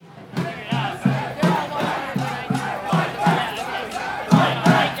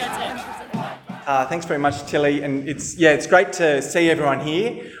Thanks very much, Tilly. And it's great to see everyone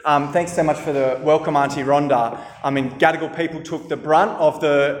here. Thanks so much for the welcome, Auntie Rhonda. Gadigal people took the brunt of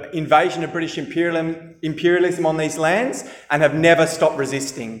the invasion of British imperialism on these lands and have never stopped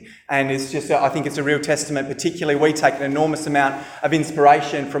resisting. And it's just, I think it's a real testament. Particularly, we take an enormous amount of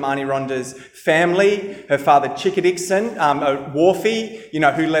inspiration from Auntie Rhonda's family, her father Chickadixon, a Wharfie,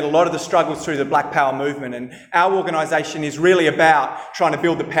 who led a lot of the struggles through the Black Power movement. And our organisation is really about trying to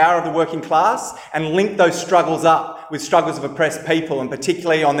build the power of the working class and link those struggles up with struggles of oppressed people, and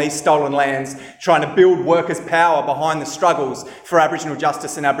particularly on these stolen lands, trying to build workers' power behind the struggles for Aboriginal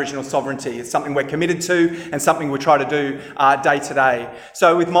justice and Aboriginal sovereignty. It's something we're committed to and something we try to do day to day.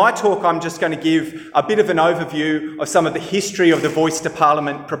 So with my talk, I'm just going to give a bit of an overview of some of the history of the Voice to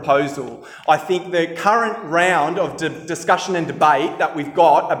Parliament proposal. I think the current round of discussion and debate that we've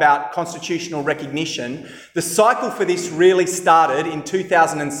got about constitutional recognition, the cycle for this really started in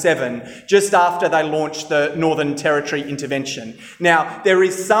 2007, just after they launched the Northern Territory intervention. Now, there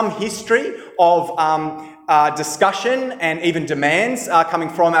is some history of discussion and even demands coming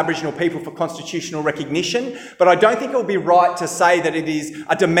from Aboriginal people for constitutional recognition, but I don't think it would be right to say that it is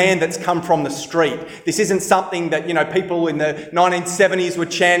a demand that's come from the street. This isn't something that, people in the 1970s were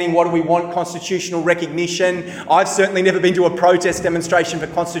chanting, what do we want, constitutional recognition. I've certainly never been to a protest demonstration for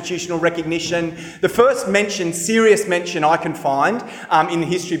constitutional recognition. The first serious mention I can find in the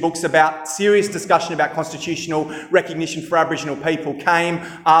history books about serious discussion about constitutional recognition for Aboriginal people came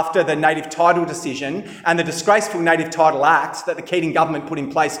after the native title decision and the disgraceful Native Title Act that the Keating government put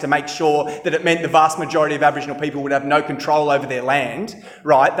in place to make sure that it meant the vast majority of Aboriginal people would have no control over their land,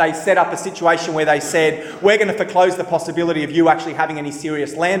 right? They set up a situation where they said, we're going to foreclose the possibility of you actually having any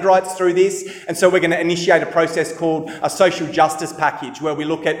serious land rights through this, and so we're going to initiate a process called a social justice package, where we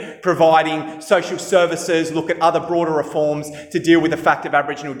look at providing social services, look at other broader reforms to deal with the fact of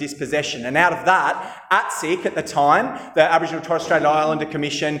Aboriginal dispossession. And out of that, ATSIC at the time, the Aboriginal Torres Strait Islander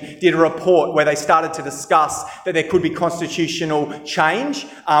Commission, did a report where they started to discuss that there could be constitutional change,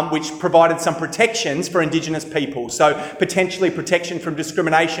 which provided some protections for Indigenous people. So potentially protection from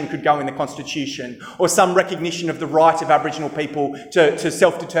discrimination could go in the Constitution, or some recognition of the right of Aboriginal people to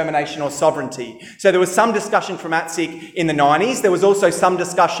self-determination or sovereignty. So there was some discussion from ATSIC in the 90s. There was also some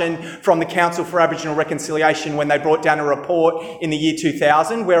discussion from the Council for Aboriginal Reconciliation when they brought down a report in the year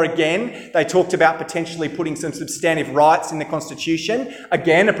 2000, where again, they talked about potentially putting some substantive rights in the Constitution.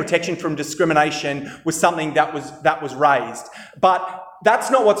 Again, a protection from discrimination was something that was raised. But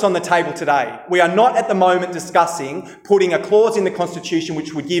that's not what's on the table today. We are not at the moment discussing putting a clause in the Constitution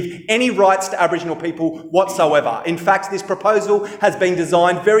which would give any rights to Aboriginal people whatsoever. In fact, this proposal has been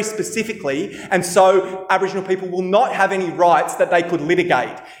designed very specifically, and so Aboriginal people will not have any rights that they could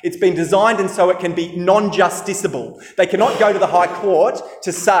litigate. It's been designed and so it can be non-justiciable. They cannot go to the High Court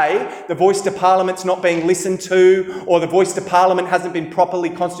to say the Voice to Parliament's not being listened to, or the Voice to Parliament hasn't been properly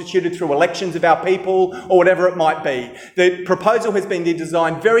constituted through elections of our people, or whatever it might be. The proposal has been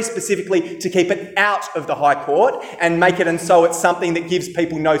designed very specifically to keep it out of the High Court and make it and so it's something that gives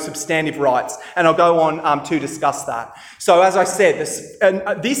people no substantive rights. And I'll go on to discuss that. So as I said,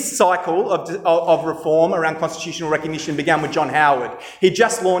 this cycle of reform around constitutional recognition began with John Howard. He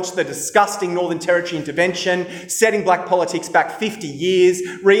just launched the disgusting Northern Territory intervention, setting black politics back 50 years,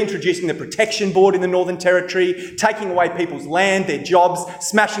 reintroducing the Protection Board in the Northern Territory, taking away people's land, their jobs,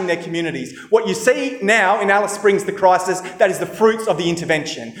 smashing their communities. What you see now in Alice Springs, the crisis, that is the fruits of the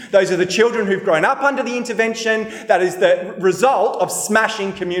intervention. Those are the children who've grown up under the intervention. That is the result of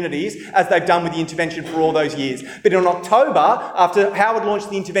smashing communities as they've done with the intervention for all those years. But in October, after Howard launched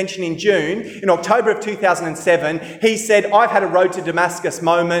the intervention in June, in October of 2007, he said, I've had a road to Damascus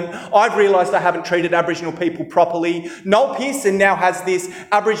moment. I've realised I haven't treated Aboriginal people properly. Noel Pearson now has this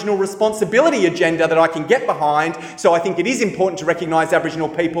Aboriginal responsibility agenda that I can get behind, so I think it is important to recognise Aboriginal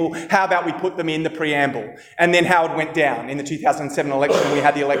people. How about we put them in the preamble? And then Howard went down in the 2007 election. We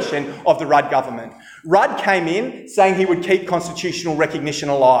had the election of the Rudd government. Rudd came in saying he would keep constitutional recognition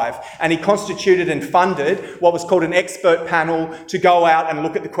alive, and he constituted and funded what was called an expert panel to go out and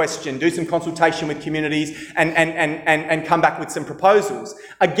look at the question, do some consultation with communities and come back with some proposals.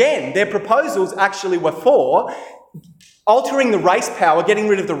 Again, their proposals actually were for altering the race power, getting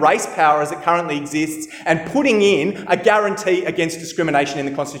rid of the race power as it currently exists, and putting in a guarantee against discrimination in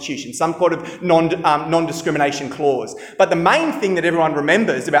the Constitution, some sort of non-discrimination clause. But the main thing that everyone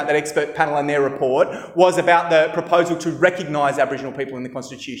remembers about that expert panel and their report was about the proposal to recognise Aboriginal people in the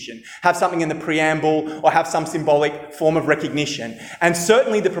Constitution, have something in the preamble or have some symbolic form of recognition. And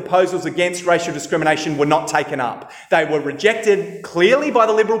certainly the proposals against racial discrimination were not taken up. They were rejected clearly by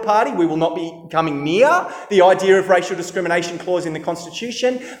the Liberal Party. We will not be coming near the idea of racial discrimination non-discrimination clause in the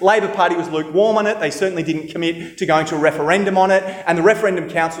Constitution. Labor Party was lukewarm on it. They certainly didn't commit to going to a referendum on it. And the Referendum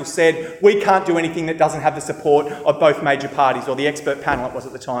Council said, we can't do anything that doesn't have the support of both major parties, or the expert panel it was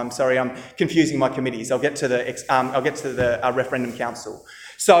at the time. Sorry, I'm confusing my committees. I'll get to the Referendum Council.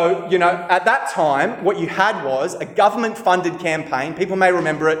 So, at that time, what you had was a government-funded campaign. People may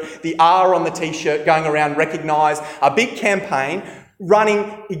remember it, the R on the T-shirt going around, recognise, a big campaign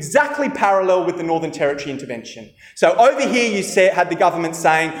running exactly parallel with the Northern Territory intervention. So over here you had the government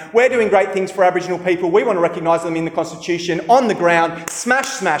saying, we're doing great things for Aboriginal people, we want to recognise them in the Constitution, on the ground, smash,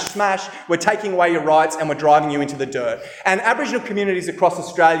 smash, smash, we're taking away your rights and we're driving you into the dirt. And Aboriginal communities across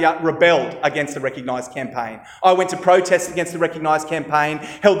Australia rebelled against the Recognise campaign. I went to protest against the Recognise campaign,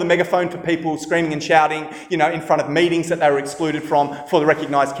 held the megaphone for people screaming and shouting, in front of meetings that they were excluded from for the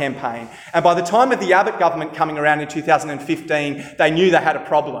Recognise campaign. And by the time of the Abbott government coming around in 2015, they knew they had a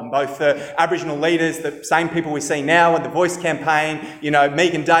problem. Both the Aboriginal leaders, the same people we see now in the Voice campaign,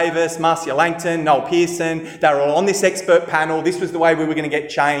 Megan Davis, Marcia Langton, Noel Pearson, they were all on this expert panel. This was the way we were going to get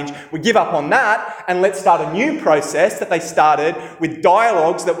change. We give up on that and let's start a new process that they started with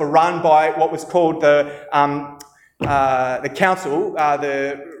dialogues that were run by what was called the council,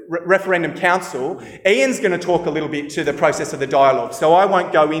 the Referendum Council. Ian's going to talk a little bit to the process of the dialogue, so I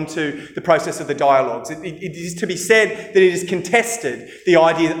won't go into the process of the dialogues. It is to be said that it is contested, the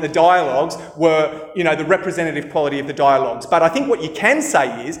idea that the dialogues were, the representative quality of the dialogues. But I think what you can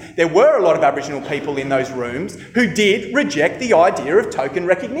say is there were a lot of Aboriginal people in those rooms who did reject the idea of token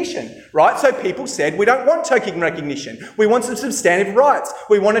recognition, right? So people said, we don't want token recognition. We want some substantive rights.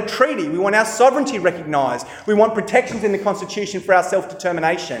 We want a treaty. We want our sovereignty recognised. We want protections in the Constitution for our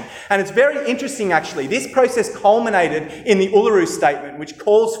self-determination. And it's very interesting, actually. This process culminated in the Uluru Statement, which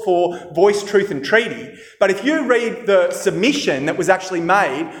calls for voice, truth and treaty. But if you read the submission that was actually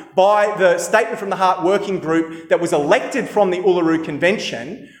made by the Statement from the Heart working group that was elected from the Uluru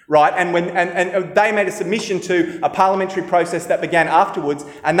Convention, right, and they made a submission to a parliamentary process that began afterwards,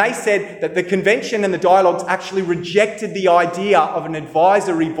 and they said that the convention and the dialogues actually rejected the idea of an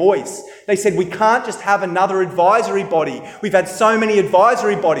advisory voice. They said, we can't just have another advisory body. We've had so many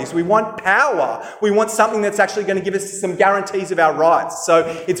advisory bodies. We want power. We want something that's actually going to give us some guarantees of our rights. So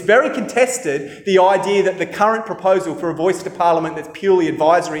it's very contested, the idea that the current proposal for a voice to Parliament that's purely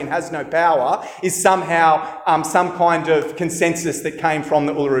advisory and has no power is somehow some kind of consensus that came from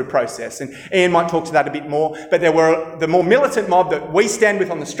the Uluru process. And Ian might talk to that a bit more, but there were the more militant mob that we stand with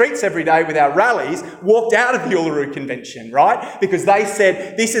on the streets every day with our rallies walked out of the Uluru Convention, right? Because they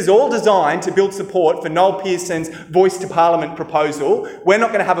said, this is all designed to build support for Noel Pearson's voice to Parliament proposal. We're not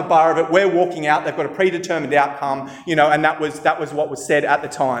going to have a bar of it. We're walking out. They've got a predetermined outcome, and that was what was said at the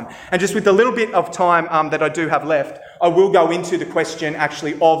time. And just with the little bit of time that I do have left, I will go into the question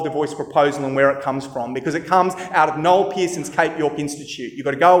actually of the voice proposal and where it comes from, because it comes out of Noel Pearson's Cape York Institute. You've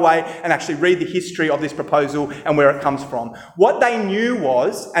got to go away and actually read the history of this proposal and where it comes from. What they knew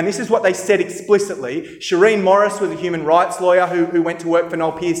was, and this is what they said explicitly, Shireen Morris was a human rights lawyer who went to work for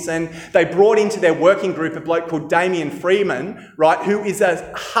Noel Pearson. They brought into their working group a bloke called Damien Freeman, right, who is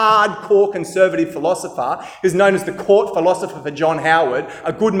a hardcore conservative philosopher, who's known as the court philosopher for John Howard,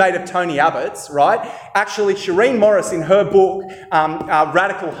 a good mate of Tony Abbott's, right? Actually, Shireen Morris, in her book,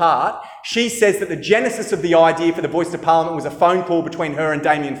 Radical Heart, she says that the genesis of the idea for the voice to Parliament was a phone call between her and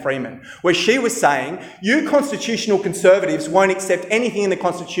Damien Freeman, where she was saying, you constitutional conservatives won't accept anything in the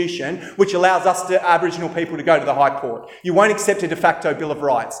Constitution which allows us, to Aboriginal people, to go to the High Court. You won't accept a de facto Bill of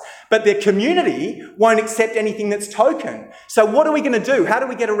Rights. But their community won't accept anything that's token. So what are we going to do? How do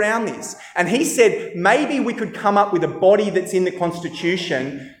we get around this? And he said, maybe we could come up with a body that's in the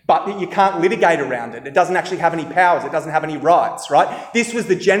Constitution, but that you can't litigate around it. It doesn't actually have any powers. It doesn't have any rights, right? This was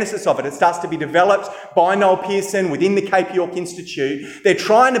the genesis of it. It starts to be developed by Noel Pearson within the Cape York Institute. They're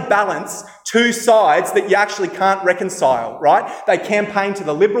trying to balance two sides that you actually can't reconcile, right? They campaign to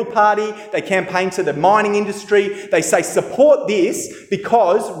the Liberal Party. They campaign to the mining industry. They say, support this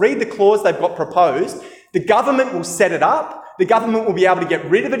because, read the clause they've got proposed, the government will set it up. The government will be able to get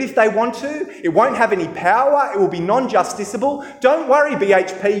rid of it if they want to. It won't have any power. It will be non-justiciable. Don't worry,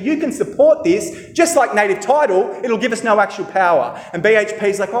 BHP, you can support this. Just like native title, it'll give us no actual power. And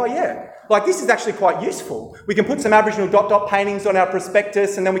BHP's like, oh yeah, like this is actually quite useful. We can put some Aboriginal dot paintings on our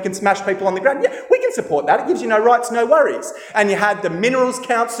prospectus and then we can smash people on the ground. Yeah, we can support that. It gives you no rights, no worries. And you had the Minerals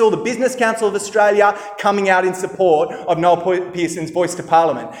Council, the Business Council of Australia coming out in support of Noel Pearson's voice to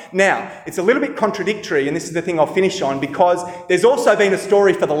Parliament. Now, it's a little bit contradictory, and this is the thing I'll finish on, because there's also been a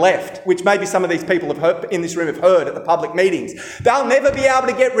story for the left, which maybe some of these people have heard, in this room have heard at the public meetings. They'll never be able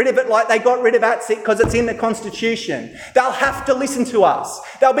to get rid of it like they got rid of ATSIC because it's in the Constitution. They'll have to listen to us.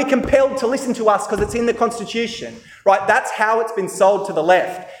 They'll be compelled to listen to us because it's in the Constitution, right? That's how it's been sold to the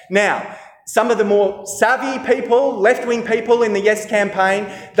left. Now, some of the more savvy people, left-wing people in the Yes campaign,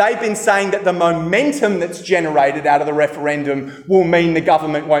 they've been saying that the momentum that's generated out of the referendum will mean the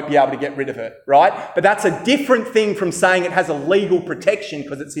government won't be able to get rid of it, right? But that's a different thing from saying it has a legal protection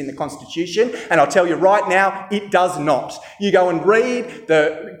because it's in the Constitution. And I'll tell you right now, it does not. You go and read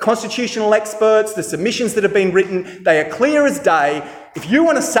the constitutional experts, the submissions that have been written, they are clear as day. If you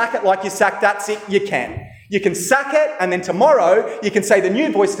want to sack it like you sacked that's it, you can. You can sack it, and then tomorrow you can say the new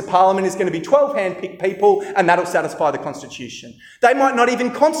voice to Parliament is going to be 12 hand-picked people, and that'll satisfy the Constitution. They might not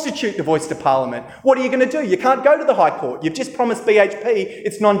even constitute the voice to Parliament. What are you going to do? You can't go to the High Court. You've just promised BHP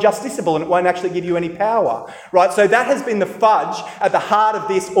it's non-justiciable and it won't actually give you any power, right? So that has been the fudge at the heart of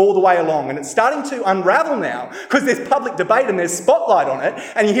this all the way along, and it's starting to unravel now because there's public debate and there's spotlight on it,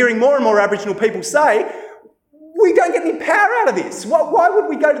 and you're hearing more and more Aboriginal people say, we don't get any power out of this. Why would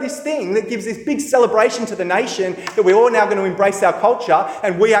we go to this thing that gives this big celebration to the nation that we're all now going to embrace our culture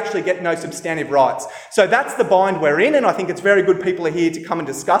and we actually get no substantive rights? So that's the bind we're in, and I think it's very good people are here to come and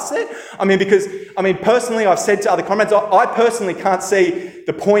discuss it. Because personally, I've said to other comrades, I personally can't see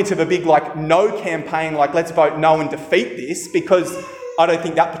the point of a big no campaign, let's vote no and defeat this, because I don't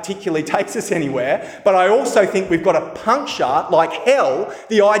think that particularly takes us anywhere. But I also think we've got to puncture like hell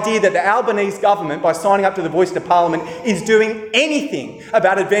the idea that the Albanese government, by signing up to the Voice to Parliament, is doing anything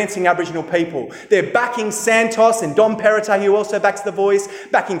about advancing Aboriginal people. They're backing Santos and Dom Perrottet, who also backs the Voice,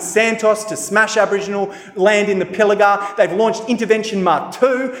 backing Santos to smash Aboriginal land in the Pilliga. They've launched Intervention Mark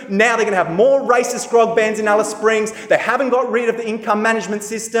 2. Now they're going to have more racist grog bans in Alice Springs. They haven't got rid of the income management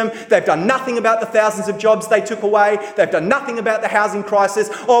system. They've done nothing about the thousands of jobs they took away. They've done nothing about the housing crisis.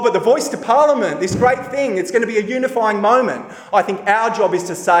 But the Voice to Parliament, this great thing, it's going to be a unifying moment. I think our job is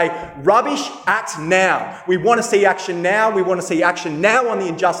to say, rubbish, act now. We want to see action now. We want to see action now on the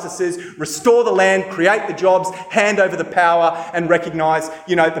injustices, restore the land, create the jobs, hand over the power, and recognise,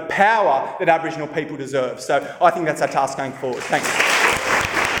 the power that Aboriginal people deserve. So I think that's our task going forward. Thanks.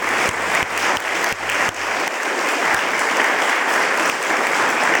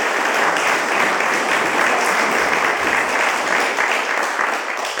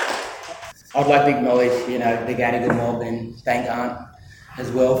 I'd like to acknowledge, the Gadigal mob and thank Aunt as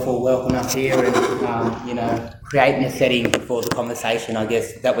well for welcoming us here and, creating a setting for the conversation, I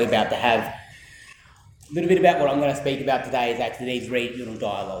guess, that we're about to have. A little bit about what I'm going to speak about today is actually these regional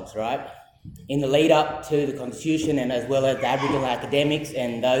dialogues, right? In the lead up to the Constitution, and as well as the Aboriginal academics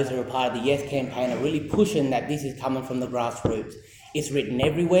and those who are part of the Yes campaign are really pushing that this is coming from the grassroots. It's written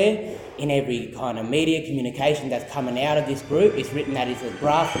everywhere, in every kind of media communication that's coming out of this group. It's written that it's a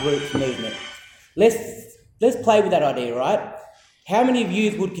grassroots movement. Let's play with that idea, right? How many of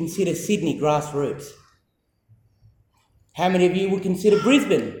you would consider Sydney grassroots? How many of you would consider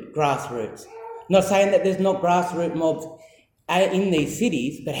Brisbane grassroots? Not saying that there's not grassroots mobs in these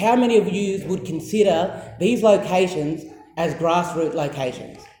cities, but how many of you would consider these locations as grassroots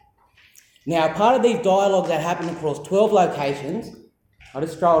locations? Now, part of these dialogues that happen across 12 locations, I'll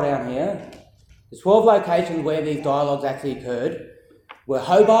just scroll down here. The 12 locations where these dialogues actually occurred were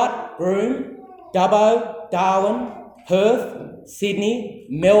Hobart, Broome, Dubbo, Darwin, Perth, Sydney,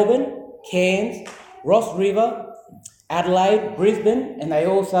 Melbourne, Cairns, Ross River, Adelaide, Brisbane, and they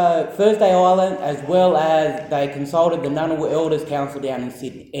also Thursday Island, as well as they consulted the Ngunnawal Elders Council down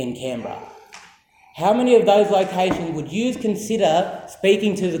in Canberra. How many of those locations would you consider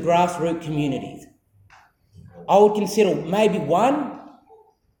speaking to the grassroots communities? I would consider maybe one,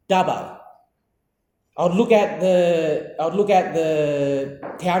 Dubbo. I'd look at the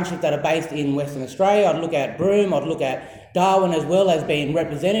townships that are based in Western Australia. I'd look at Broome. I'd look at Darwin as well as being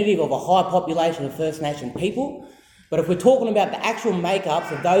representative of a high population of First Nation people. But if we're talking about the actual makeups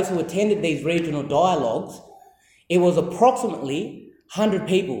of those who attended these regional dialogues, it was approximately 100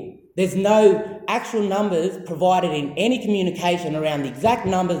 people. There's no actual numbers provided in any communication around the exact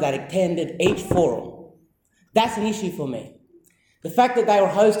numbers that attended each forum. That's an issue for me. The fact that they were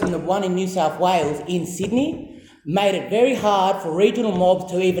hosting the one in New South Wales in Sydney made it very hard for regional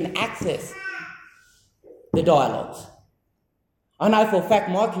mobs to even access the dialogues. I know for a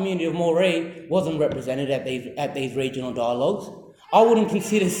fact my community of Moree wasn't represented at these regional dialogues. I wouldn't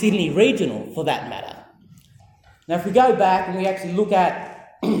consider Sydney regional for that matter. Now if we go back and we actually look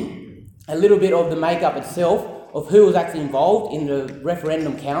at a little bit of the makeup itself of who was actually involved in the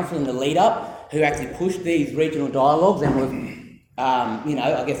referendum council in the lead up, who actually pushed these regional dialogues and was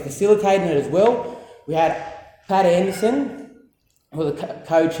facilitating it as well. We had Pat Anderson, who was a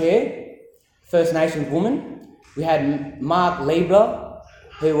co-chair, First Nations woman. We had Mark Liebler,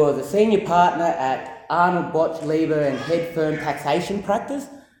 who was a senior partner at Arnold Botch Lieber and Head Firm Taxation Practice,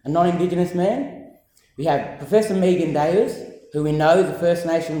 a non-Indigenous man. We have Professor Megan Davis, who we know is a First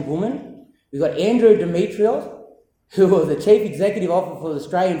Nation woman. We've got Andrew Demetrios, who was the Chief Executive Officer for the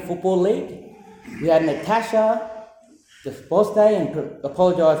Australian Football League. We had Natasha Desposte, and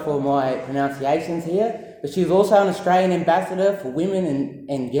apologise for my pronunciations here, but she was also an Australian ambassador for women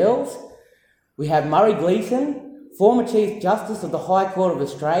and girls. We have Murray Gleeson, former Chief Justice of the High Court of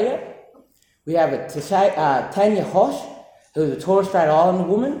Australia. We have Tanya Hosh, who is a Torres Strait Islander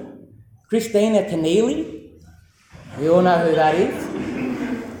woman. Christina Keneally, we all know who that is.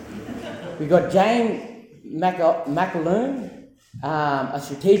 We've got Jane McAloon, a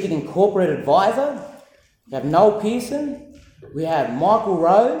strategic and corporate advisor. We have Noel Pearson. We have Michael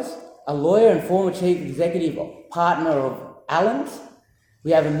Rose, a lawyer and former chief executive partner of Allens.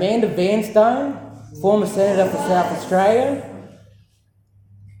 We have Amanda Vanstone, former senator for South Australia.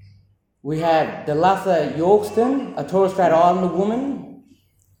 We have Delassa Yorkston, a Torres Strait Islander woman.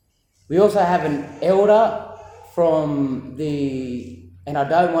 We also have an elder from and I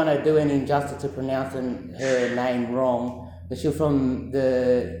don't want to do any injustice to pronouncing her name wrong, but she's from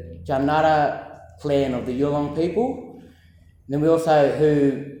the Jumbunna clan of the Yulong people. And then we also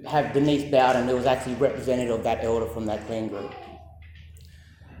have Denise Bowden, who was actually representative of that elder from that clan group.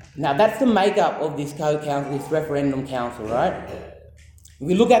 Now that's the makeup of this co-council, this referendum council, right? If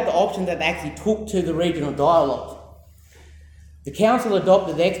we look at the options that they actually took to the regional dialogue, the council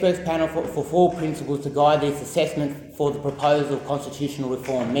adopted the experts panel for 4 principles to guide its assessment for the proposal of constitutional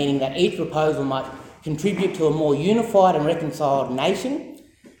reform, meaning that each proposal might contribute to a more unified and reconciled nation,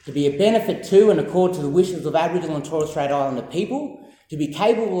 to be a benefit to and accord to the wishes of Aboriginal and Torres Strait Islander people, to be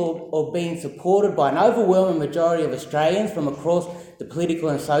capable of being supported by an overwhelming majority of Australians from across the political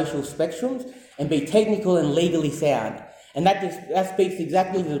and social spectrums, and be technical and legally sound. And that speaks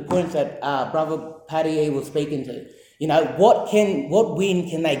exactly to the points that Brother Paddy was speaking to. You know, what win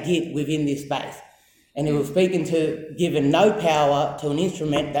can they get within this space? And he was speaking to giving no power to an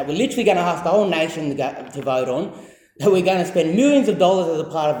instrument that we're literally going to ask the whole nation to vote on, that we're going to spend millions of dollars as a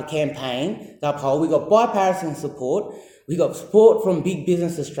part of the campaign to uphold. We've got bipartisan support. We've got support from Big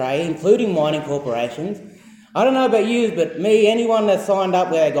Business Australia, including mining corporations. I don't know about you, but me, anyone that signed up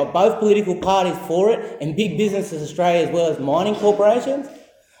where they got both political parties for it and Big Businesses Australia as well as mining corporations,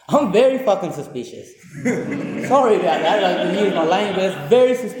 I'm very fucking suspicious. Sorry about that, I can use my language, but it's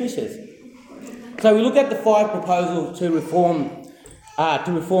very suspicious. So we look at the 5 proposals to reform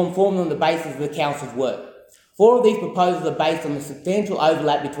formed on the basis of the council's work. 4 of these proposals are based on the substantial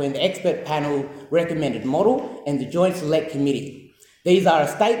overlap between the expert panel recommended model and the Joint Select Committee. These are a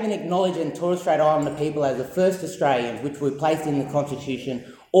statement acknowledging Torres Strait Islander people as the first Australians, which were placed in the Constitution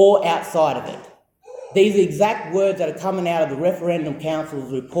or outside of it. These are exact words that are coming out of the Referendum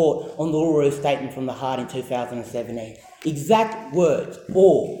Council's report on the Uluru Statement from the Heart in 2017. Exact words,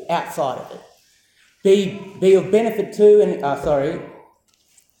 or outside of it. Be of benefit to,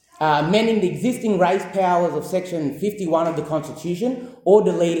 amending the existing race powers of Section 51 of the Constitution, or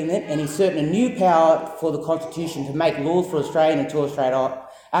deleting it and inserting a new power for the Constitution to make laws for Australian and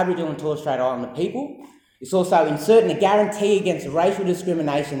Aboriginal and Torres Strait Islander people. It's also inserting a guarantee against the Racial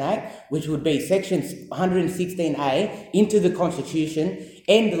Discrimination Act, which would be Section 116A, into the Constitution,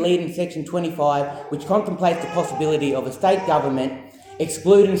 and deleting Section 25, which contemplates the possibility of a state government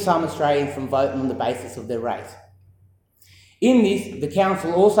excluding some Australians from voting on the basis of their race. In this, the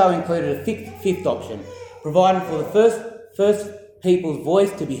Council also included a fifth option, providing for the first people's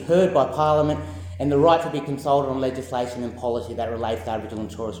voice to be heard by Parliament and the right to be consulted on legislation and policy that relates to Aboriginal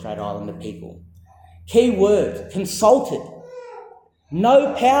and Torres Strait Islander people. Key words, consulted.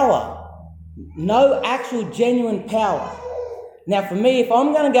 No power. No actual genuine power. Now for me, if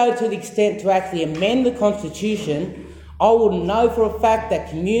I'm going to go to the extent to actually amend the Constitution, I would know for a fact that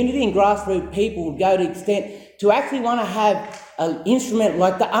community and grassroots people would go to the extent to actually want to have an instrument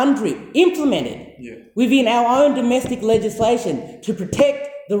like the UNDRIP implemented within our own domestic legislation to protect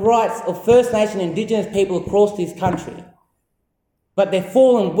the rights of First Nation Indigenous people across this country. But they've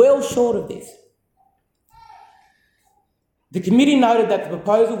fallen well short of this. The committee noted that the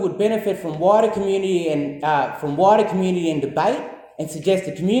proposal would benefit from wider community and debate, and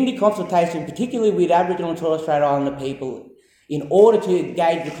suggested community consultation, particularly with Aboriginal and Torres Strait Islander people, in order to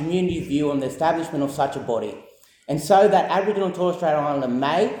engage the community's view on the establishment of such a body, and so that Aboriginal and Torres Strait Islander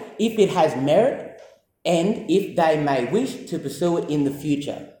may, if it has merit, and if they may wish to pursue it in the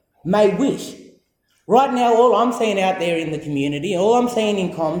future. May wish. Right now, all I'm seeing out there in the community, all I'm seeing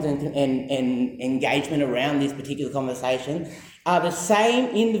in comms and engagement around this particular conversation are the same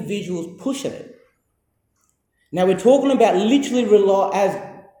individuals pushing it. Now, we're talking about literally as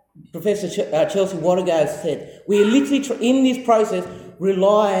Professor Chelsea Watergo said, we're literally, in this process,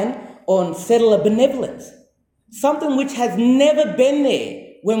 relying on settler benevolence, something which has never been there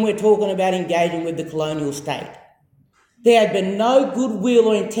when we're talking about engaging with the colonial state. There had been no goodwill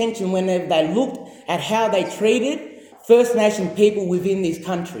or intention whenever they looked at how they treated First Nation people within this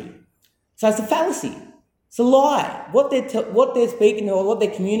country. So it's a fallacy. It's a lie. What they're speaking to or what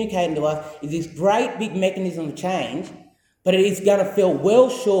they're communicating to us is this great big mechanism of change, but it is going to feel well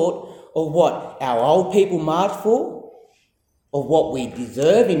short of what our old people march for, of what we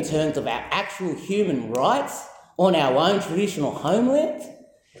deserve in terms of our actual human rights on our own traditional homelands.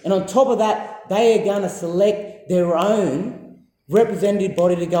 And on top of that, they are going to select their own representative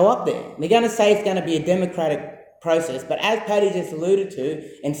body to go up there. They're going to say it's going to be a democratic process, but as Paddy just alluded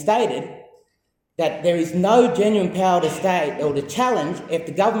to and stated, that there is no genuine power to state or to challenge if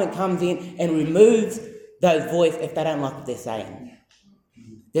the government comes in and removes those voices if they don't like what they're saying.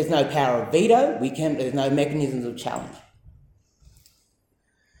 There's no power of veto, there's no mechanisms of challenge.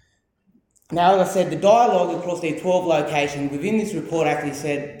 Now, as I said, the dialogue across these 12 locations within this report actually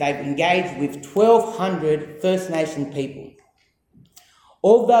said they've engaged with 1,200 First Nation people.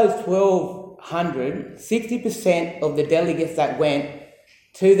 Of those 1,200, 60% of the delegates that went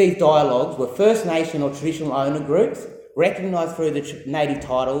to these dialogues were First Nation or traditional owner groups, recognised through the native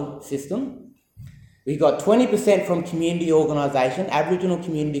title system. We got 20% from community organisations, Aboriginal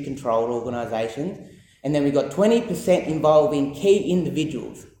community controlled organisations, and then we got 20% involving key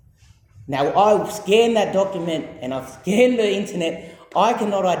individuals. Now, I've scanned that document and I've scanned the internet. I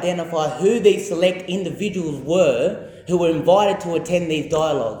cannot identify who these select individuals were who were invited to attend these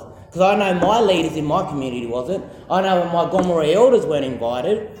dialogues. Because I know my leaders in my community wasn't. I know my Gomeroi elders weren't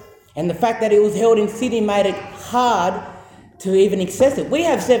invited. And the fact that it was held in Sydney made it hard to even access it. We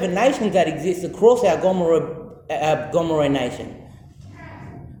have 7 nations that exist across our Gomeroi nation.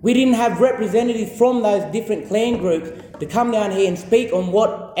 We didn't have representatives from those different clan groups to come down here and speak on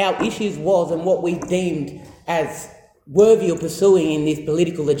what our issues was and what we deemed as worthy of pursuing in this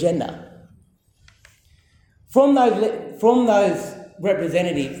political agenda. From those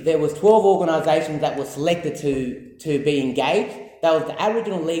representatives, there was 12 organisations that were selected to be engaged. That was the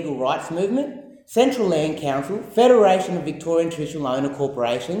Aboriginal Legal Rights Movement, Central Land Council, Federation of Victorian Traditional Owner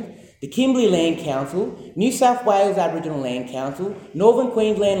Corporations, the Kimberley Land Council, New South Wales Aboriginal Land Council, Northern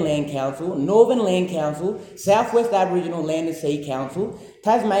Queensland Land Council, Northern Land Council, South West Aboriginal Land and Sea Council,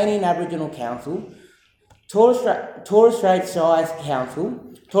 Tasmanian Aboriginal Council, Torres Strait Shires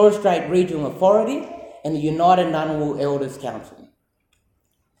Council, Torres Strait Regional Authority, and the United Ngunnawal Elders Council.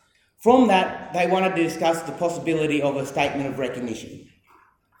 From that, they wanted to discuss the possibility of a statement of recognition.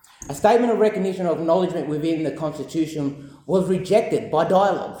 A statement of recognition or acknowledgement within the Constitution was rejected by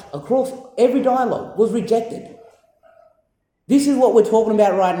dialogues. Across every dialogue was rejected. This is what we're talking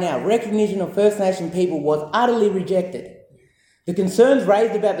about right now. Recognition of First Nation people was utterly rejected. The concerns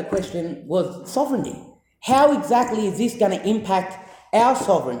raised about the question was sovereignty. How exactly is this going to impact our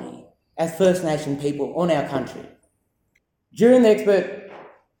sovereignty as First Nation people on our country? During the expert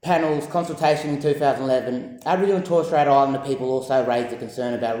panel's consultation in 2011, Aboriginal and Torres Strait Islander people also raised a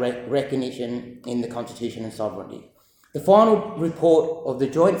concern about recognition in the Constitution and sovereignty. The final report of the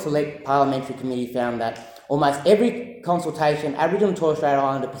Joint Select Parliamentary Committee found that almost every consultation, Aboriginal and Torres Strait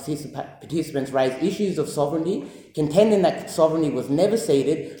Islander participants raised issues of sovereignty, contending that sovereignty was never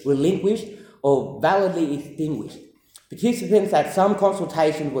ceded, relinquished, or validly extinguished. Participants at some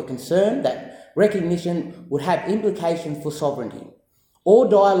consultations were concerned that recognition would have implications for sovereignty. All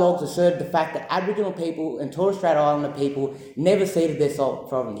dialogues asserted the fact that Aboriginal people and Torres Strait Islander people never ceded their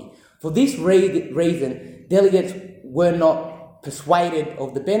sovereignty. For this reason, delegates were not persuaded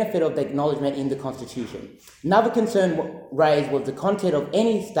of the benefit of the acknowledgement in the Constitution. Another concern raised was the content of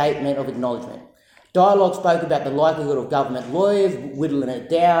any statement of acknowledgement. Dialogue spoke about the likelihood of government lawyers whittling it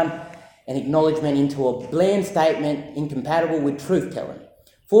down and acknowledgement into a bland statement incompatible with truth-telling.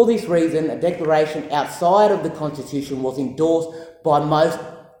 For this reason, a declaration outside of the Constitution was endorsed by most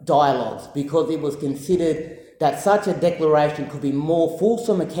dialogues because it was considered that such a declaration could be more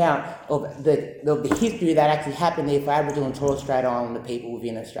fulsome account of the history that actually happened there for Aboriginal and Torres Strait Islander people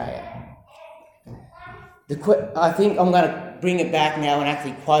within Australia. I think I'm going to bring it back now and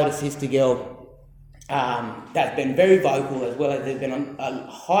actually quote a sister girl that's been very vocal, as well as there's been a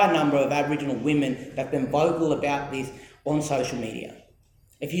high number of Aboriginal women that have been vocal about this on social media.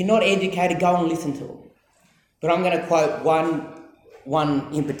 If you're not educated, go and listen to them. But I'm going to quote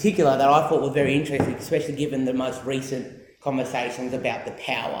one in particular that I thought was very interesting, especially given the most recent conversations about the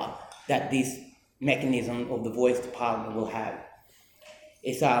power that this mechanism of the Voice to Parliament will have.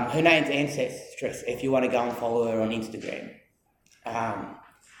 It's her name's Ancestress, if you want to go and follow her on Instagram.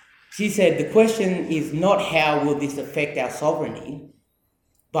 She said, "The question is not how will this affect our sovereignty,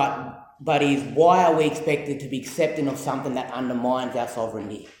 but is why are we expected to be accepting of something that undermines our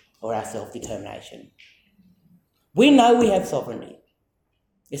sovereignty or our self-determination? We know we have sovereignty.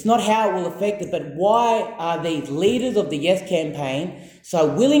 It's not how it will affect it, but why are these leaders of the Yes campaign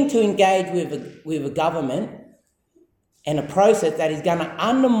so willing to engage with a government and a process that is going to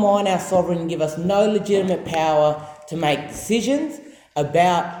undermine our sovereignty and give us no legitimate power to make decisions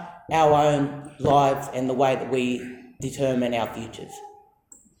about our own lives and the way that we determine our futures?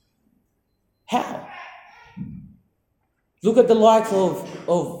 How? Look at the likes of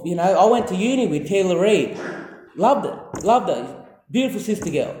I went to uni with Taylor Reid. Loved it. Beautiful sister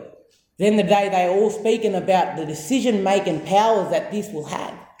girl. Then the day they're all speaking about the decision-making powers that this will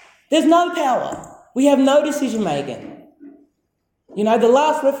have. There's no power. We have no decision-making. The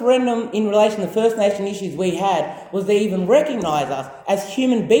last referendum in relation to First Nation issues we had was they even recognise us as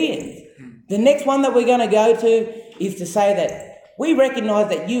human beings. The next one that we're going to go to is to say that we recognise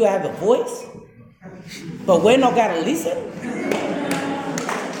that you have a voice, but we're not going to listen?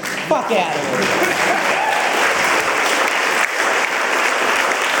 Fuck out of here.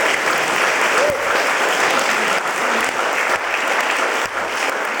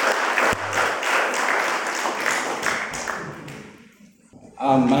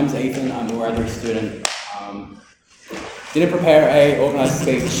 My name's Ethan, I'm a Wirajduri student. Didn't prepare a organised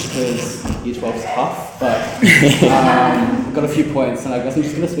speech because Year 12 is tough, but I've got a few points, and I guess I'm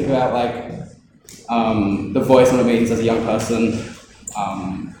just going to speak about the voice and what it means as a young person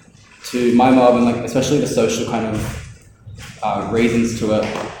to my mob, and especially the social kind of reasons to it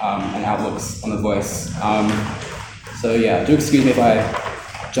and outlooks on the voice. So yeah, do excuse me if I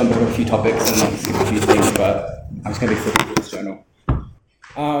jump over a few topics and skip a few things, but I'm just going to be flipping through this journal.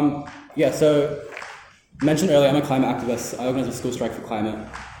 So mentioned earlier, I'm a climate activist. I organise a school strike for climate.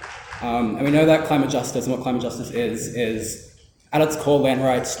 And we know that climate justice and what climate justice is at its core land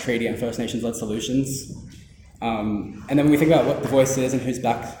rights, treaty and First Nations-led solutions. And then when we think about what the voice is and who's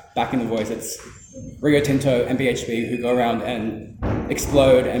backing the voice, it's Rio Tinto and BHP who go around and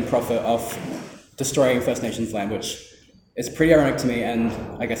explode and profit off destroying First Nations land, which is pretty ironic to me, and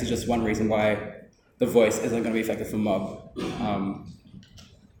I guess it's just one reason why the voice isn't going to be effective for mob.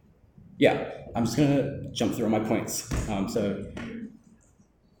 I'm just going to jump through all my points, so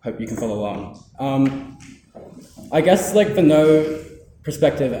hope you can follow along. I guess the no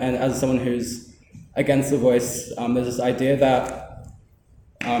perspective, and as someone who's against the voice, there's this idea that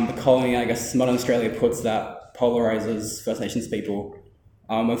the colony, I guess modern Australia puts that polarises First Nations people.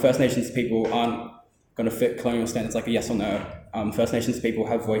 When First Nations people aren't going to fit colonial standards like a yes or no, First Nations people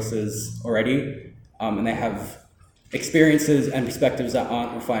have voices already, and they have experiences and perspectives that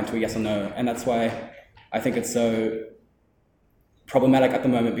aren't refined to a yes or no, and that's why I think it's so problematic at the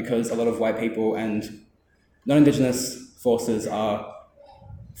moment, because a lot of white people and non-Indigenous forces are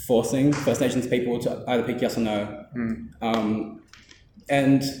forcing First Nations people to either pick yes or no.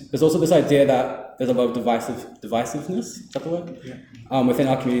 And there's also this idea that there's a lot of divisiveness, is that the word? Yeah. Within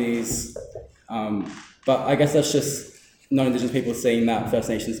our communities, but I guess that's just non-Indigenous people seeing that First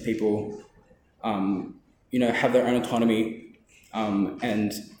Nations people have their own autonomy,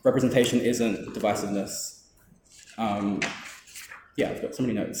 and representation isn't divisiveness. I've got so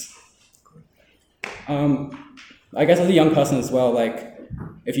many notes. I guess as a young person as well,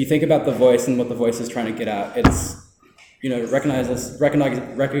 if you think about the voice and what the voice is trying to get at, it's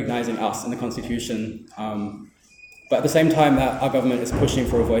recognizing us in the Constitution. But at the same time that our government is pushing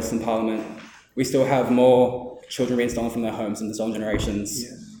for a voice in Parliament, we still have more children being stolen from their homes in the stolen generations.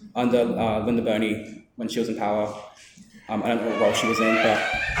 Under Linda Burney, when she was in power. I don't know what role she was in, but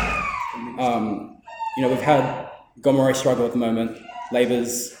we've had Gomeroi struggle at the moment.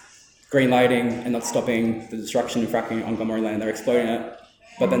 Labor's green lighting and not stopping the destruction and fracking on Gomeroi land. They're exploding it,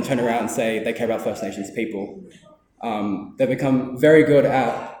 but then turn around and say they care about First Nations people. They've become very good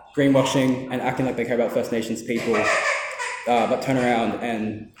at greenwashing and acting like they care about First Nations people, but turn around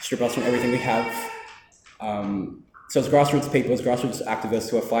and strip us from everything we have. So it's grassroots people, it's grassroots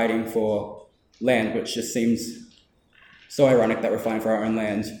activists who are fighting for land, which just seems so ironic that we're fighting for our own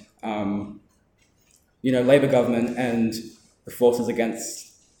land. Labour government and the forces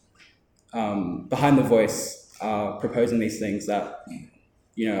against behind the voice are proposing these things that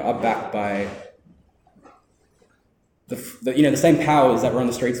are backed by the same powers that we're on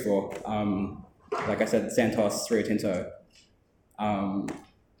the streets for. Like I said, Santos, Rio Tinto.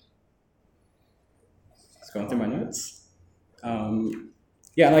 Just going through my notes.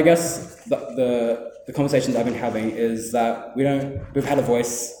 And I guess the conversations I've been having is that we've had a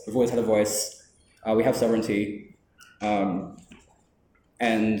voice, we've always had a voice, we have sovereignty, and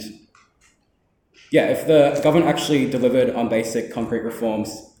yeah, if the government actually delivered on basic concrete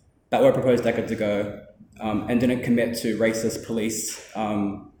reforms that were proposed decades ago, and didn't commit to racist police,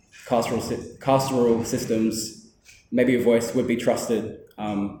 carceral systems, maybe a voice would be trusted,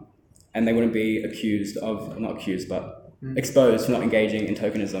 and they wouldn't be exposed for not engaging in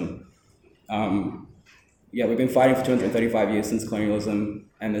tokenism. Yeah, we've been fighting for 235 years since colonialism,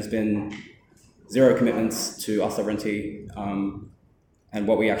 and there's been zero commitments to our sovereignty, and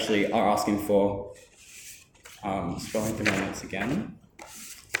what we actually are asking for. Scrolling through my notes again.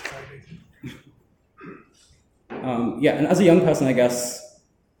 Yeah, and as a young person, I guess,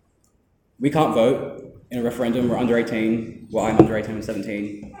 we can't vote in a referendum. We're under 18. Well, I'm under 18, I'm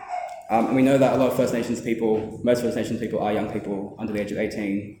 17. And we know that a lot of First Nations people, most First Nations people are young people under the age of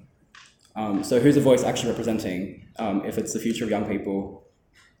 18. So who's the voice actually representing? If it's the future of young people,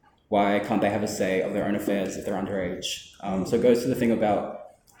 why can't they have a say of their own affairs if they're underage? So it goes to the thing about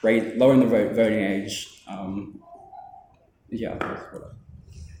lowering the voting age. Yeah.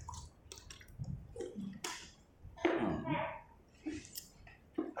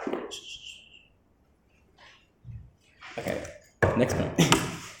 Okay, next point.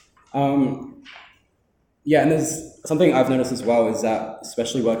 Yeah, and there's something I've noticed as well is that,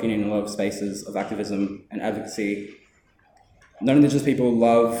 especially working in a lot of spaces of activism and advocacy, non-Indigenous people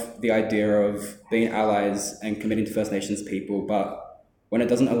love the idea of being allies and committing to First Nations people, but when it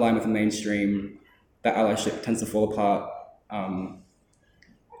doesn't align with the mainstream, that allyship tends to fall apart. And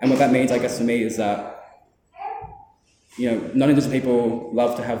what that means, I guess, for me is that, you know, non-Indigenous people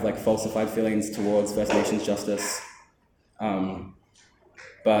love to have like falsified feelings towards First Nations justice.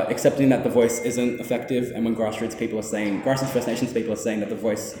 But accepting that the voice isn't effective, and when grassroots First Nations people are saying that the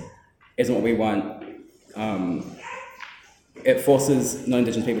voice isn't what we want, it forces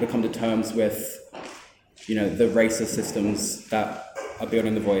non-Indigenous people to come to terms with, you know, the racist systems that are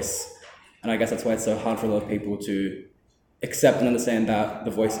building the voice. And I guess that's why it's so hard for a lot of people to accept and understand that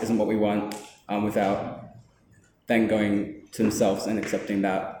the voice isn't what we want, without then going to themselves and accepting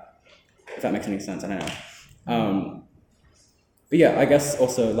that, if that makes any sense, I don't know. But yeah, I guess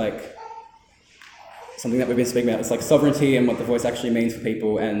also like something that we've been speaking about is like sovereignty and what the voice actually means for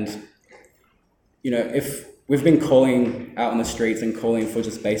people. And, you know, if we've been calling out on the streets and calling for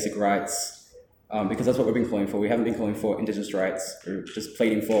just basic rights, because that's what we've been calling for. We haven't been calling for Indigenous rights. We're just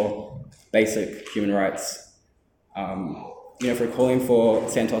pleading for basic human rights. You know, if we're calling for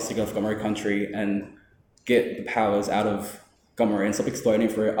Santos to go off Gomeroi country and get the powers out of Gomeroi and stop exploiting,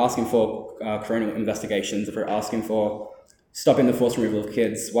 if we're asking for coronial investigations, if we're asking for stopping the forced removal of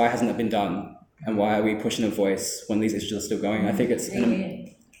kids, why hasn't that been done? And why are we pushing a voice when these issues are still going? I think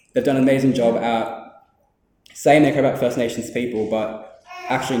they've done an amazing job at saying they care about First Nations people, but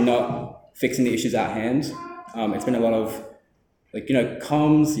actually not fixing the issues at hand. It's been a lot of, like, you know,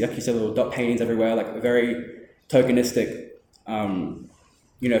 comms, like you said, little dot paintings everywhere, like a very tokenistic,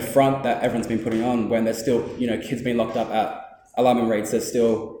 you know, front that everyone's been putting on when there's still, you know, kids being locked up at alarming rates. There's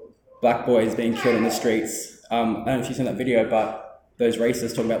still black boys being killed in the streets. I don't know if you've seen that video, but those racists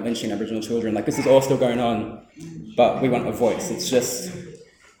talking about lynching Aboriginal children, like this is all still going on, but we want a voice. It's just,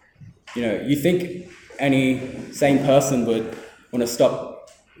 you know, you think any sane person would want to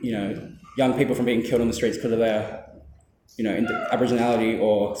stop, you know, young people from being killed on the streets because of their, you know, Aboriginality,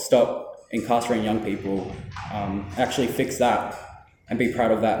 or stop incarcerating young people, actually fix that and be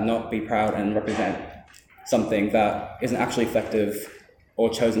proud of that, not be proud and represent something that isn't actually effective or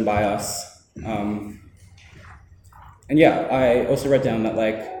chosen by us. And yeah, I also read down that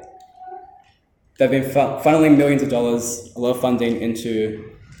like they've been funneling millions of dollars, a lot of funding into,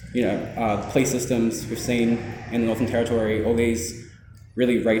 you know, police systems. We've seen in the Northern Territory all these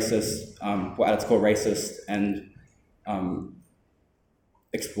really racist, what at its core racist and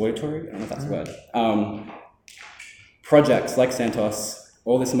exploitatory, I don't know if that's the word, projects like Santos,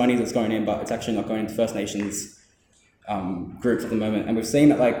 all this money that's going in, but it's actually not going into First Nations groups at the moment. And we've seen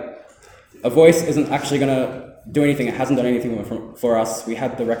that like a voice isn't actually going to do anything. It hasn't done anything for us. We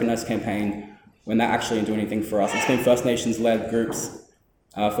had the Recognise campaign when that actually didn't do anything for us. It's been First Nations-led groups,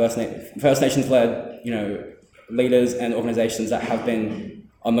 First Nations-led, you know, leaders and organisations that have been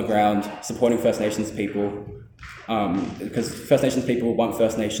on the ground supporting First Nations people, because First Nations people want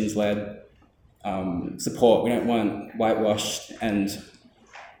First Nations-led support. We don't want whitewashed and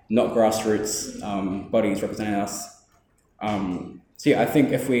not grassroots bodies representing us. So yeah, I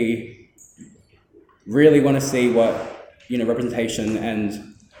think if we really want to see what, you know, representation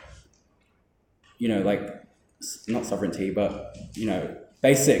and, you know, like, not sovereignty, but, you know,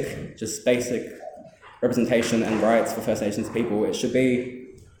 basic representation and rights for First Nations people, it should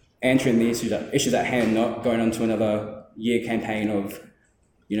be answering the issues at hand, not going on to another year campaign of,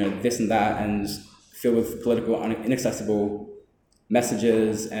 you know, this and that, and filled with political, inaccessible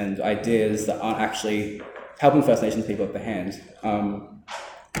messages and ideas that aren't actually helping First Nations people at the hand. And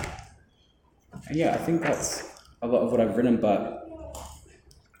yeah, I think that's a lot of what I've written, but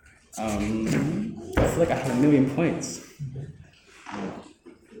I feel like I had a million points.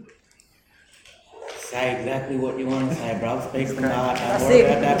 Say exactly what you want to say, bro. Speak from the heart. Don't worry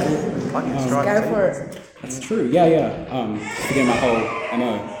about that. Go for it. That's true. Yeah. Forgetting my whole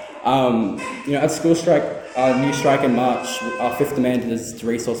MO. At School Strike, our new strike in March, our fifth demand is to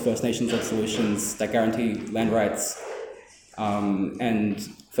resource First Nations-led solutions that guarantee land rights and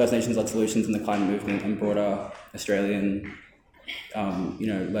First Nations-led solutions in the climate movement and broader Australian,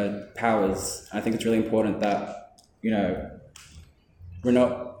 led powers. I think it's really important that, we're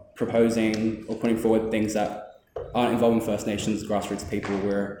not proposing or putting forward things that aren't involving First Nations grassroots people.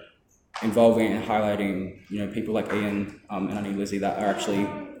 We're involving and highlighting, people like Ian and Auntie Lizzie that are actually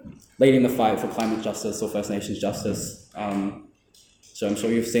leading the fight for climate justice or First Nations justice. So I'm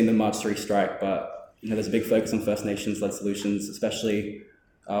sure you've seen the March 3 strike, but there's a big focus on First Nations-led solutions, especially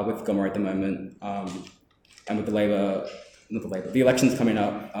with Gomeroi at the moment, and with the elections coming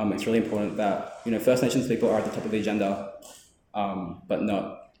up. It's really important that First Nations people are at the top of the agenda, but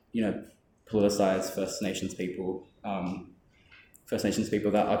not politicise First Nations people. First Nations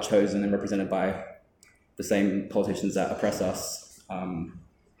people that are chosen and represented by the same politicians that oppress us.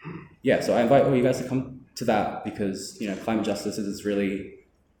 So I invite all you guys to come to that because, climate justice is really,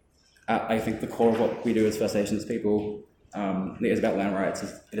 I think, the core of what we do as First Nations people. It is about land rights,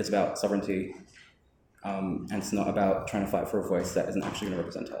 it is about sovereignty, and it's not about trying to fight for a voice that isn't actually going to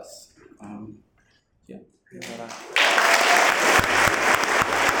represent us.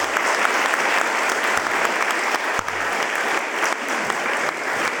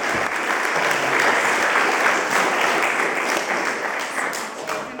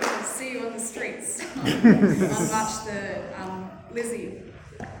 Unmatch the Lizzie.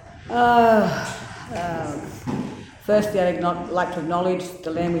 Firstly, I'd like to acknowledge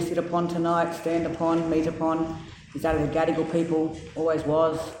the land we sit upon tonight, stand upon, meet upon, is that of the Gadigal people, always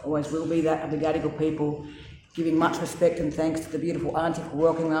was, always will be that of the Gadigal people, giving much respect and thanks to the beautiful auntie for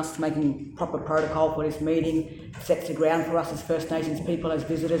welcoming us, making proper protocol for this meeting, sets the ground for us as First Nations people, as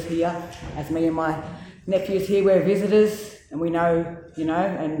visitors here, as me and my nephews here, we're visitors, and we know,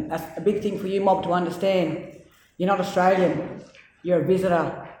 and that's a big thing for you, mob, to understand. You're not Australian, you're a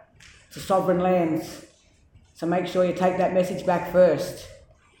visitor to sovereign lands. So make sure you take that message back first.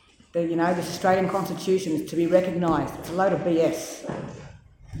 This Australian Constitution is to be recognised. It's a load of BS.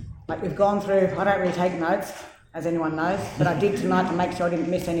 Like we've gone through, I don't really take notes, as anyone knows, but I did tonight to make sure I didn't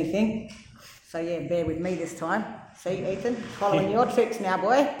miss anything. So yeah, bear with me this time. See, Ethan, following your tricks now,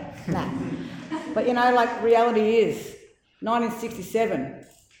 boy. Nah. But reality is, 1967,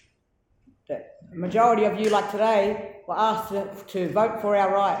 the majority of you, like today, were asked to vote for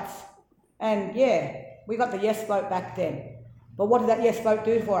our rights. And yeah, we got the yes vote back then. But what did that yes vote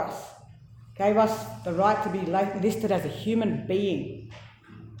do for us? Gave us the right to be listed as a human being.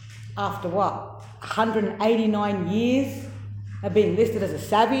 After what? 189 years of being listed as a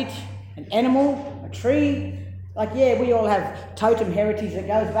savage, an animal, a tree. We all have totem heritage that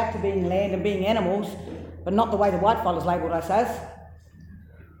goes back to being land and being animals, but not the way the white fellas labelled us as.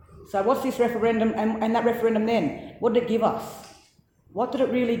 So what's this referendum and that referendum then? What did it give us? What did it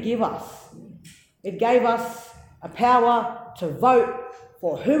really give us? It gave us a power to vote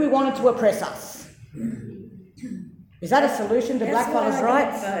for who we wanted to oppress us. Is that a solution to black fellas'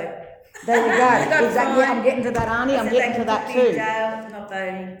 rights? There you go. Exactly. I'm getting to that, Arnie. I'm getting to that too. Jail, not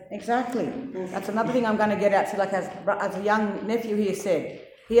voting. Exactly. That's another thing I'm going to get at. So, as a young nephew here said,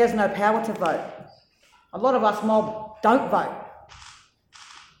 he has no power to vote. A lot of us mob don't vote.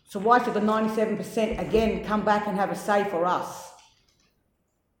 So why should the 97% again come back and have a say for us?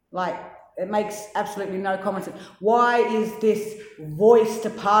 It makes absolutely no common sense. Why is this voice to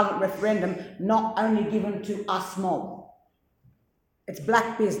Parliament referendum not only given to us mob? It's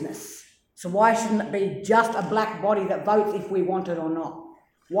black business. So why shouldn't it be just a black body that votes if we want it or not?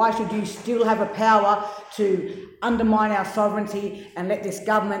 Why should you still have a power to undermine our sovereignty and let this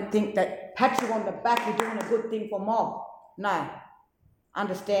government think that pat you on the back, you're doing a good thing for mob? No.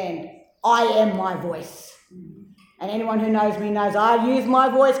 Understand, I am my voice. And anyone who knows me knows I use my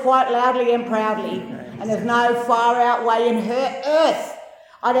voice quite loudly and proudly. And there's no far out way in earth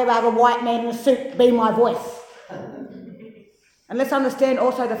I'd ever have a white man in a suit be my voice. And let's understand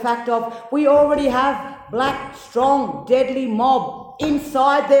also the fact of we already have black, strong, deadly mob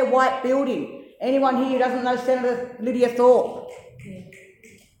inside their white building. Anyone here who doesn't know Senator Lydia Thorpe?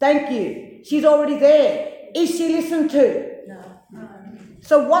 Thank you. She's already there. Is she listened to? No.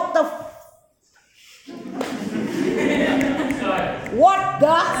 So what the What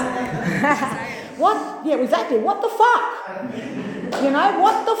the? What? Yeah, exactly. What the fuck? You know,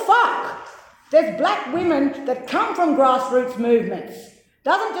 what the fuck? There's black women that come from grassroots movements.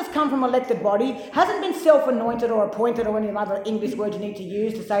 Doesn't just come from elected body, hasn't been self-anointed or appointed or any other English word you need to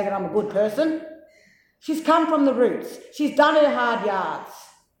use to say that I'm a good person. She's come from the roots. She's done her hard yards.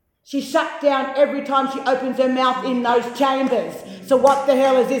 She's shut down every time she opens her mouth in those chambers. So what the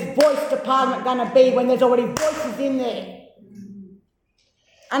hell is this voice to Parliament going to be when there's already voices in there?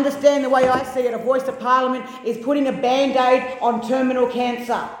 Understand the way I see it, a voice to Parliament is putting a band-aid on terminal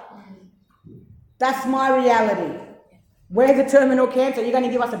cancer. That's my reality. Where's the terminal cancer? You're going to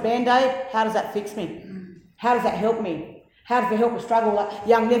give us a band-aid? How does that fix me? How does that help me? How does it help a struggle? Like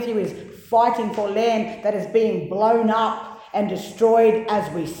young nephew is fighting for land that is being blown up and destroyed as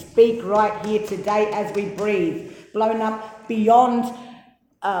we speak right here today, as we breathe. Blown up beyond,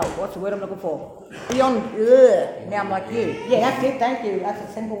 what's the word I'm looking for? Beyond, now I'm like you. Yeah, that's it, thank you. That's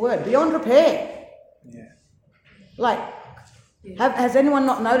a simple word. Beyond repair. Yeah. Like, has anyone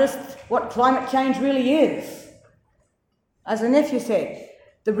not noticed what climate change really is? As the nephew said,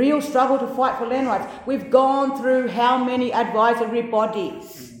 the real struggle to fight for land rights. We've gone through how many advisory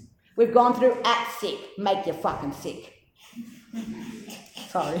bodies? We've gone through ATSIC, make you fucking sick.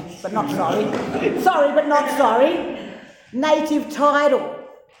 Sorry, but not sorry. Sorry, but not sorry. Native title.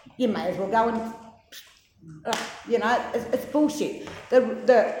 You may as well go and, you know, it's bullshit.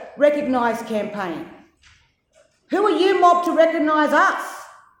 The Recognise campaign. Who are you, mob, to recognise us?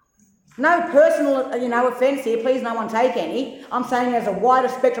 No personal, you know, offence here. Please, no one take any. I'm saying there's a wider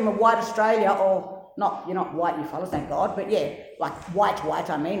spectrum of white Australia, or not. You're not white, you fellas, thank God. But yeah, like white.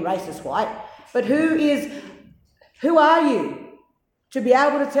 I mean, racist white. But who are you to be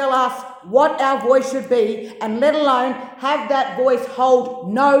able to tell us what our voice should be, and let alone have that voice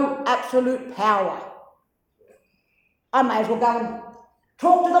hold no absolute power? I may as well go and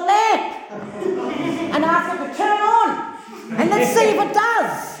talk to the lamp and ask it to turn on, and let's see if it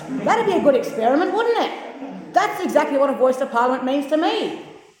does. That'd be a good experiment, wouldn't it? That's exactly what a voice to Parliament means to me.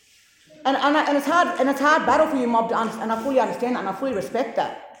 And it's hard battle for you, mob, to understand, and I fully understand that, and I fully respect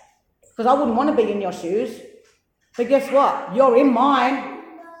that, because I wouldn't want to be in your shoes. But guess what? You're in mine.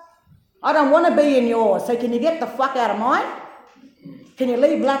 I don't want to be in yours. So can you get the fuck out of mine? Can you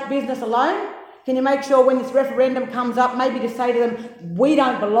leave black business alone? Can you make sure when this referendum comes up, maybe to say to them, we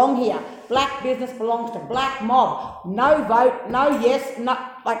don't belong here. Black business belongs to black mob. No vote, no yes,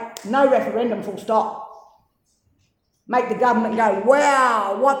 no referendum, full stop. Make the government go,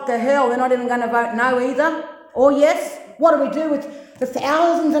 wow, what the hell? They're not even going to vote no either, or yes. What do we do with the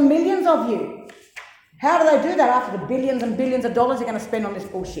thousands and millions of you? How do they do that after the billions and billions of dollars they're going to spend on this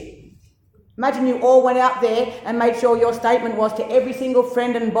bullshit? Imagine you all went out there and made sure your statement was to every single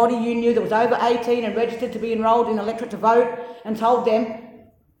friend and body you knew that was over 18 and registered to be enrolled in electorate to vote, and told them,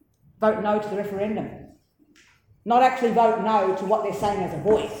 vote no to the referendum. Not actually vote no to what they're saying as a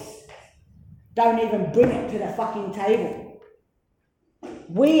voice. Don't even bring it to the fucking table.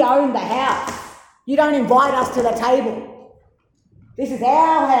 We own the house. You don't invite us to the table. This is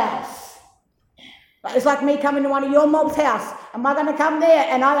our house. It's like me coming to one of your mob's house. Am I going to come there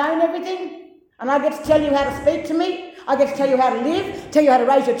and I own everything? And I get to tell you how to speak to me? I get to tell you how to live, tell you how to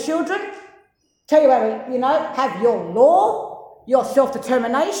raise your children, tell you how to, you know, have your law, your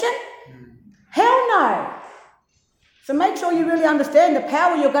self-determination? Hell no. So make sure you really understand the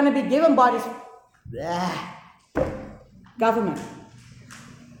power you're going to be given by this government.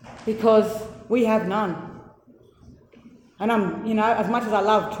 Because we have none. And I'm, you know, as much as I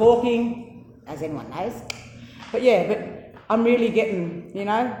love talking, as anyone knows, but I'm really getting, you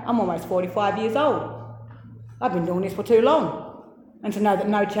know, I'm almost 45 years old. I've been doing this for too long. And to know that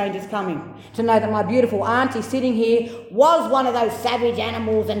no change is coming. To know that my beautiful auntie sitting here was one of those savage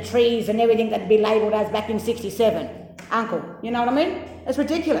animals and trees and everything that'd be labelled as back in 67. Uncle, you know what I mean? It's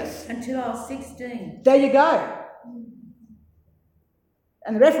ridiculous. Until I was 16. There you go.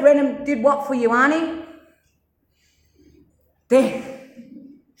 And the referendum did what for you, Auntie? There.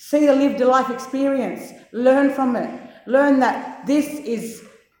 See the lived life experience. Learn from it. Learn that this is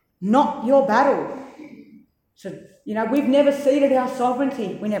not your battle. So, you know, we've never ceded our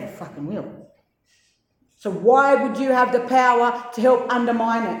sovereignty. We never fucking will. So why would you have the power to help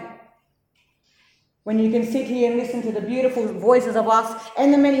undermine it? When you can sit here and listen to the beautiful voices of us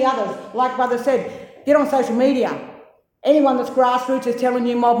and the many others. Like Brother said, get on social media. Anyone that's grassroots is telling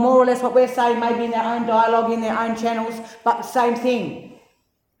you more or less what we're saying, maybe in their own dialogue, in their own channels, but the same thing.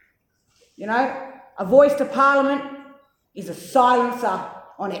 You know, a voice to Parliament is a silencer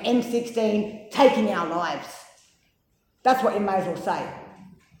on an M16 taking our lives. That's what you may as well say.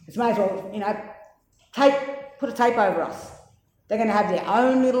 You may as well, you know, take put a tape over us. They're going to have their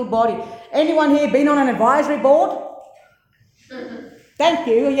own little body. Anyone here been on an advisory board? Thank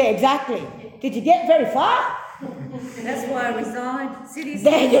you. Yeah, exactly. Did you get very far? That's why I resigned. Cities.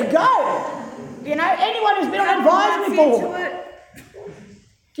 There you go. You know, anyone who's been on an advisory board.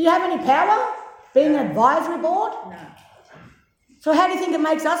 Do you have any power being an advisory board? No. So how do you think it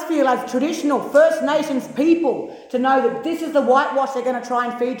makes us feel as traditional First Nations people to know that this is the whitewash they're going to try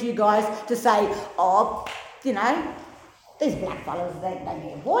and feed you guys to say, oh, you know, these black fellas, they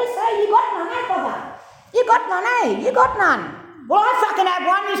need a voice, eh? You got none, eh, brother? You got none, eh? You got none. Well, I fucking have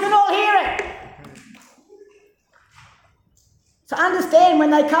one, you can all hear it. So understand,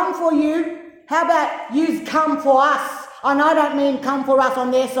 when they come for you, how about you come for us? And I don't mean come for us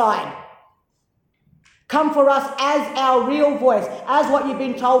on their side. Come for us as our real voice, as what you've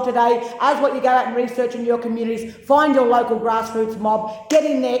been told today, as what you go out and research in your communities. Find your local grassroots mob, get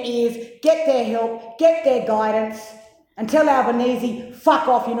in their ears, get their help, get their guidance, and tell Albanese, fuck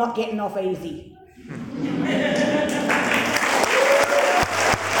off, you're not getting off easy.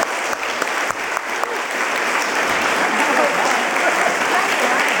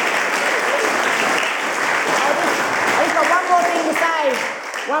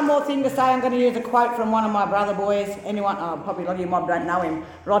 One more thing to say, I'm going to use a quote from one of my brother boys. Anyone, probably a lot of you mob don't know him,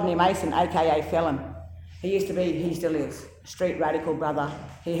 Rodney Mason, aka Felon. He still is, a street radical brother.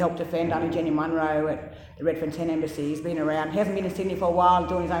 He helped defend Auntie Jenny Munro at the Redfern 10 Embassy. He's been around, he hasn't been in Sydney for a while,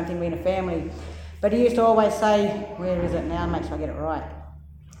 doing his own thing, being a family. But he used to always say, where is it now? Make sure I get it right.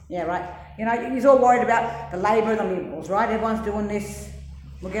 Yeah, right. You know, he's all worried about the Labor and the Liberals, right? Everyone's doing this.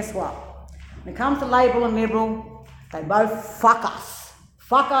 Well, guess what? When it comes to Labor and Liberal, they both fuck us.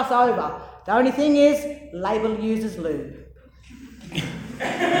 Fuck us over. The only thing is, Labor uses lube.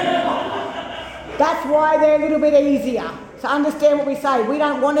 That's why they're a little bit easier. So understand what we say. We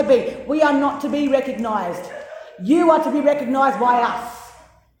don't want to be. We are not to be recognised. You are to be recognised by us.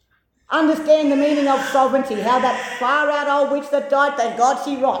 Understand the meaning of sovereignty. How that far-out old witch that died, thank God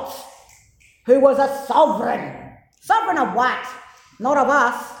she rots, who was a sovereign. Sovereign of what? Not of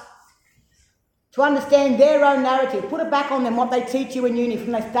us. To understand their own narrative, put it back on them, what they teach you in uni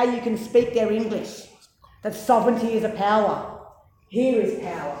from the day you can speak their English. That sovereignty is a power. Here is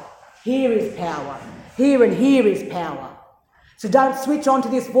power. Here is power. Here and here is power. So don't switch on to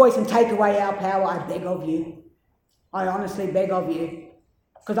this voice and take away our power, I beg of you. I honestly beg of you.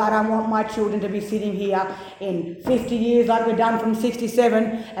 Because I don't want my children to be sitting here in 50 years like we've done from 67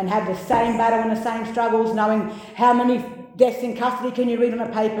 and have the same battle and the same struggles, knowing how many deaths in custody can you read on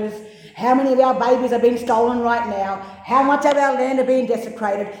the papers, how many of our babies are being stolen right now, how much of our land are being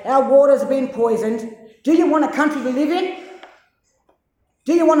desecrated, our waters are being poisoned. Do you want a country to live in?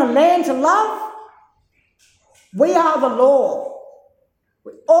 Do you want a land to love? We are the law.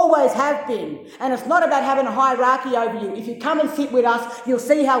 We always have been. And it's not about having a hierarchy over you. If you come and sit with us, you'll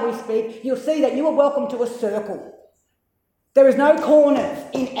see how we speak. You'll see that you are welcome to a circle. There is no corners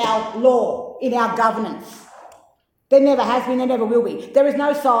in our law, in our governance. There never has been, there never will be. There is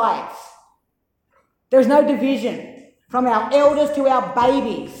no sides. There is no division. From our elders to our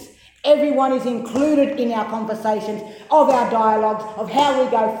babies, everyone is included in our conversations, of our dialogues, of how we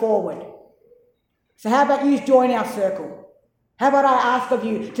go forward. So how about you join our circle? How about I ask of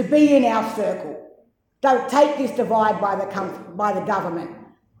you to be in our circle? Don't take this divide by the government.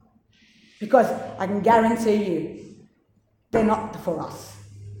 Because I can guarantee you, they're not for us.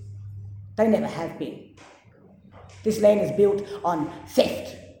 They never have been. This land is built on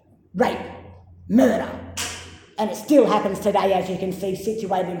theft, rape, murder, and it still happens today, as you can see,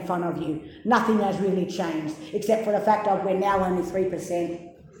 situated in front of you. Nothing has really changed, except for the fact that we're now only 3%.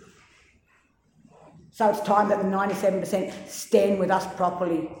 So it's time that the 97% stand with us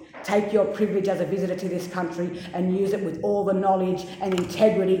properly. Take your privilege as a visitor to this country and use it with all the knowledge and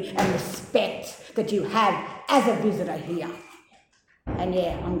integrity and respect that you have as a visitor here. And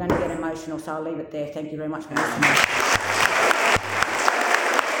yeah, I'm going to get emotional, so I'll leave it there. Thank you very much for listening.